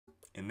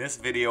In this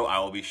video, I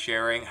will be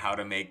sharing how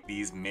to make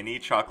these mini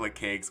chocolate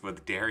cakes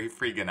with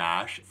dairy-free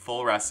ganache.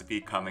 Full recipe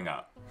coming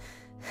up.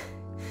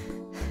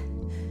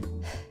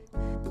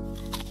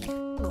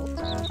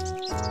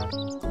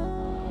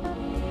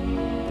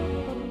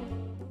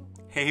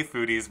 Hey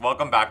foodies,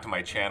 welcome back to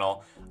my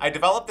channel. I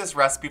developed this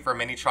recipe for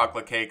mini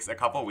chocolate cakes a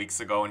couple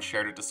weeks ago and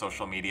shared it to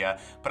social media,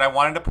 but I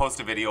wanted to post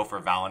a video for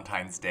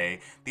Valentine's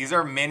Day. These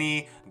are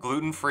mini,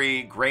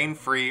 gluten-free,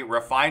 grain-free,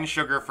 refined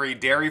sugar-free,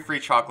 dairy-free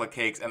chocolate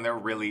cakes, and they're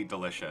really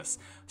delicious.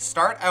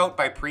 Start out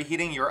by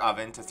preheating your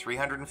oven to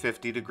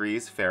 350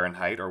 degrees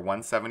Fahrenheit or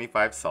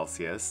 175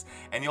 Celsius,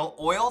 and you'll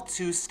oil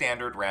 2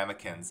 standard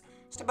ramekins.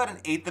 Just about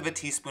 1/8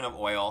 teaspoon of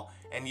oil,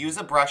 and use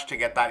a brush to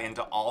get that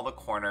into all the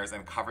corners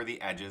and cover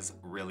the edges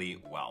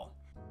really well.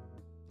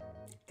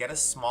 Get a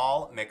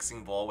small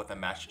mixing bowl with a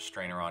mesh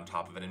strainer on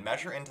top of it and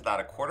measure into that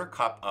 1/4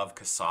 cup of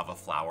cassava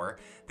flour.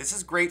 This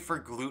is great for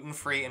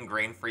gluten-free and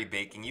grain-free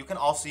baking. You can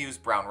also use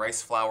brown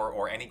rice flour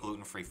or any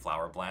gluten-free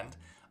flour blend.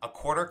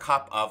 1/4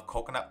 cup of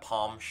coconut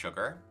palm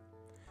sugar,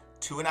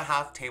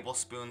 2½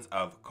 tablespoons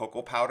of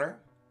cocoa powder,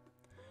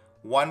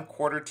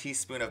 1/4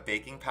 teaspoon of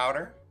baking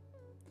powder,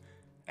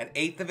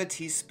 1/8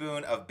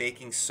 teaspoon of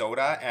baking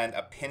soda, and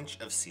a pinch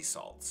of sea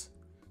salt.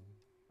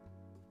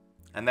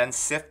 And then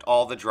sift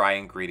all the dry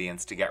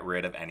ingredients to get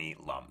rid of any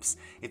lumps.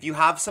 If you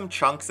have some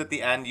chunks at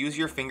the end, use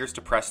your fingers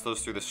to press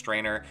those through the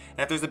strainer. And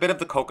if there's a bit of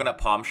the coconut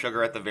palm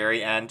sugar at the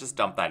very end, just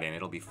dump that in,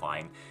 it'll be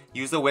fine.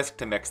 Use a whisk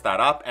to mix that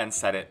up and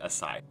set it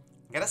aside.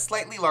 Get a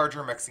slightly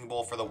larger mixing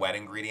bowl for the wet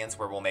ingredients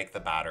where we'll make the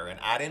batter, and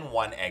add in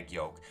 1 egg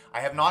yolk. I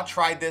have not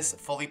tried this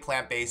fully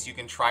plant-based. You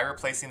can try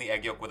replacing the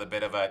egg yolk with a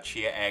bit of a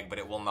chia egg, but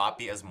it will not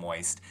be as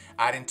moist.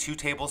 Add in 2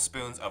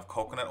 tablespoons of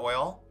coconut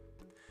oil,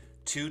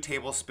 2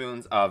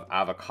 tablespoons of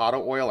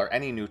avocado oil or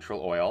any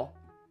neutral oil,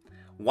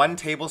 1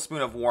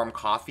 tablespoon of warm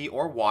coffee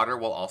or water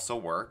will also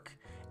work,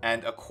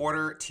 and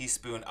 1/4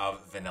 teaspoon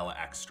of vanilla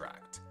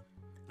extract.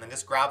 And then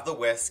just grab the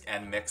whisk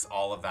and mix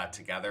all of that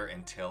together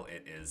until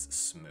it is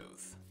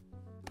smooth.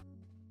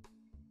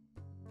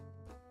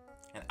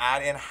 And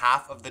add in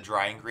half of the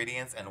dry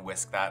ingredients and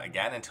whisk that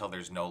again until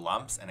there's no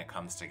lumps and it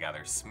comes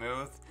together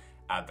smooth.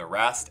 Add the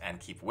rest and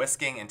keep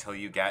whisking until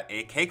you get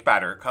a cake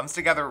batter. It comes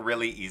together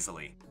really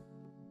easily.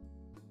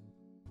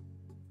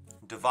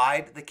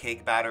 Divide the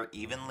cake batter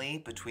evenly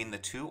between the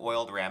 2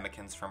 oiled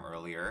ramekins from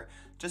earlier.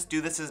 Just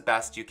do this as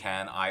best you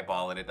can,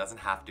 eyeball it, it doesn't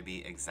have to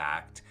be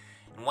exact.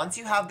 And once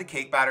you have the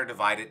cake batter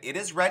divided, it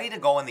is ready to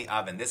go in the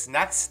oven. This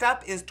next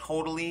step is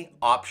totally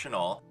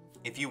optional.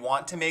 If you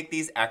want to make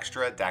these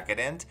extra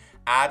decadent,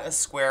 add a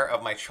square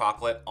of my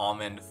chocolate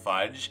almond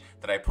fudge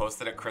that I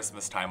posted at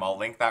Christmas time. I'll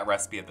link that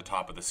recipe at the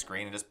top of the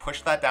screen, and just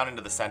push that down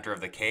into the center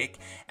of the cake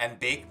and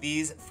bake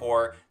these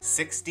for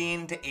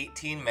 16 to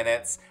 18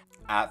 minutes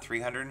at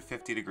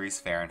 350 degrees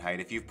Fahrenheit.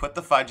 If you've put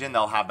the fudge in,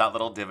 they'll have that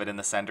little divot in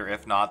the center.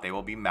 If not, they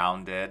will be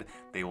mounded.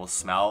 They will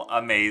smell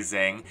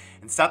amazing.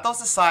 And set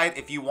those aside.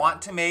 If you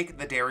want to make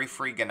the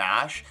dairy-free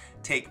ganache,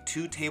 take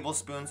 2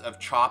 tablespoons of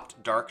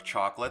chopped dark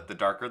chocolate, the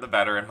darker the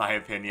better in my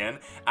opinion.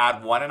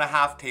 Add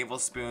 1½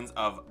 tablespoons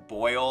of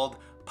boiled,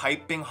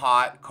 piping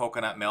hot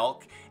coconut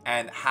milk,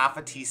 and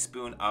 ½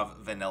 teaspoon of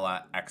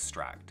vanilla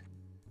extract.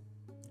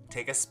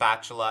 Take a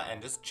spatula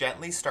and just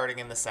gently, starting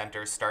in the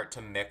center, start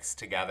to mix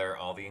together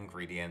all the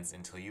ingredients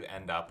until you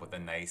end up with a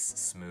nice,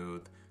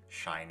 smooth,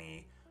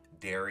 shiny,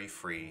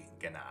 dairy-free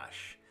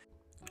ganache.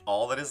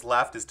 All that is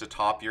left is to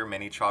top your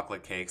mini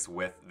chocolate cakes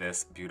with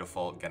this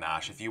beautiful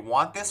ganache. If you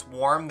want this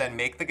warm, then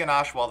make the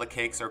ganache while the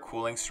cakes are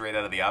cooling straight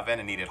out of the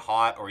oven and eat it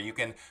hot, or you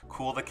can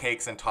cool the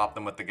cakes and top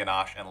them with the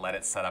ganache and let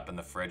it set up in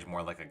the fridge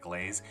more like a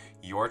glaze.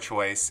 Your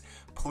choice.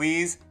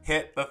 Please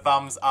hit the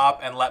thumbs up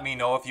and let me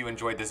know if you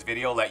enjoyed this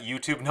video. Let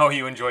YouTube know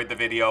you enjoyed the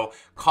video.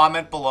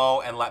 Comment below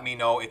and let me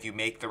know if you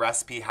make the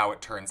recipe, how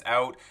it turns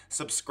out.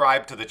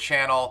 Subscribe to the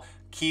channel.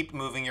 Keep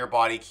moving your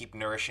body, keep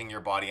nourishing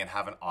your body, and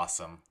have an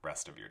awesome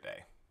rest of your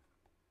day.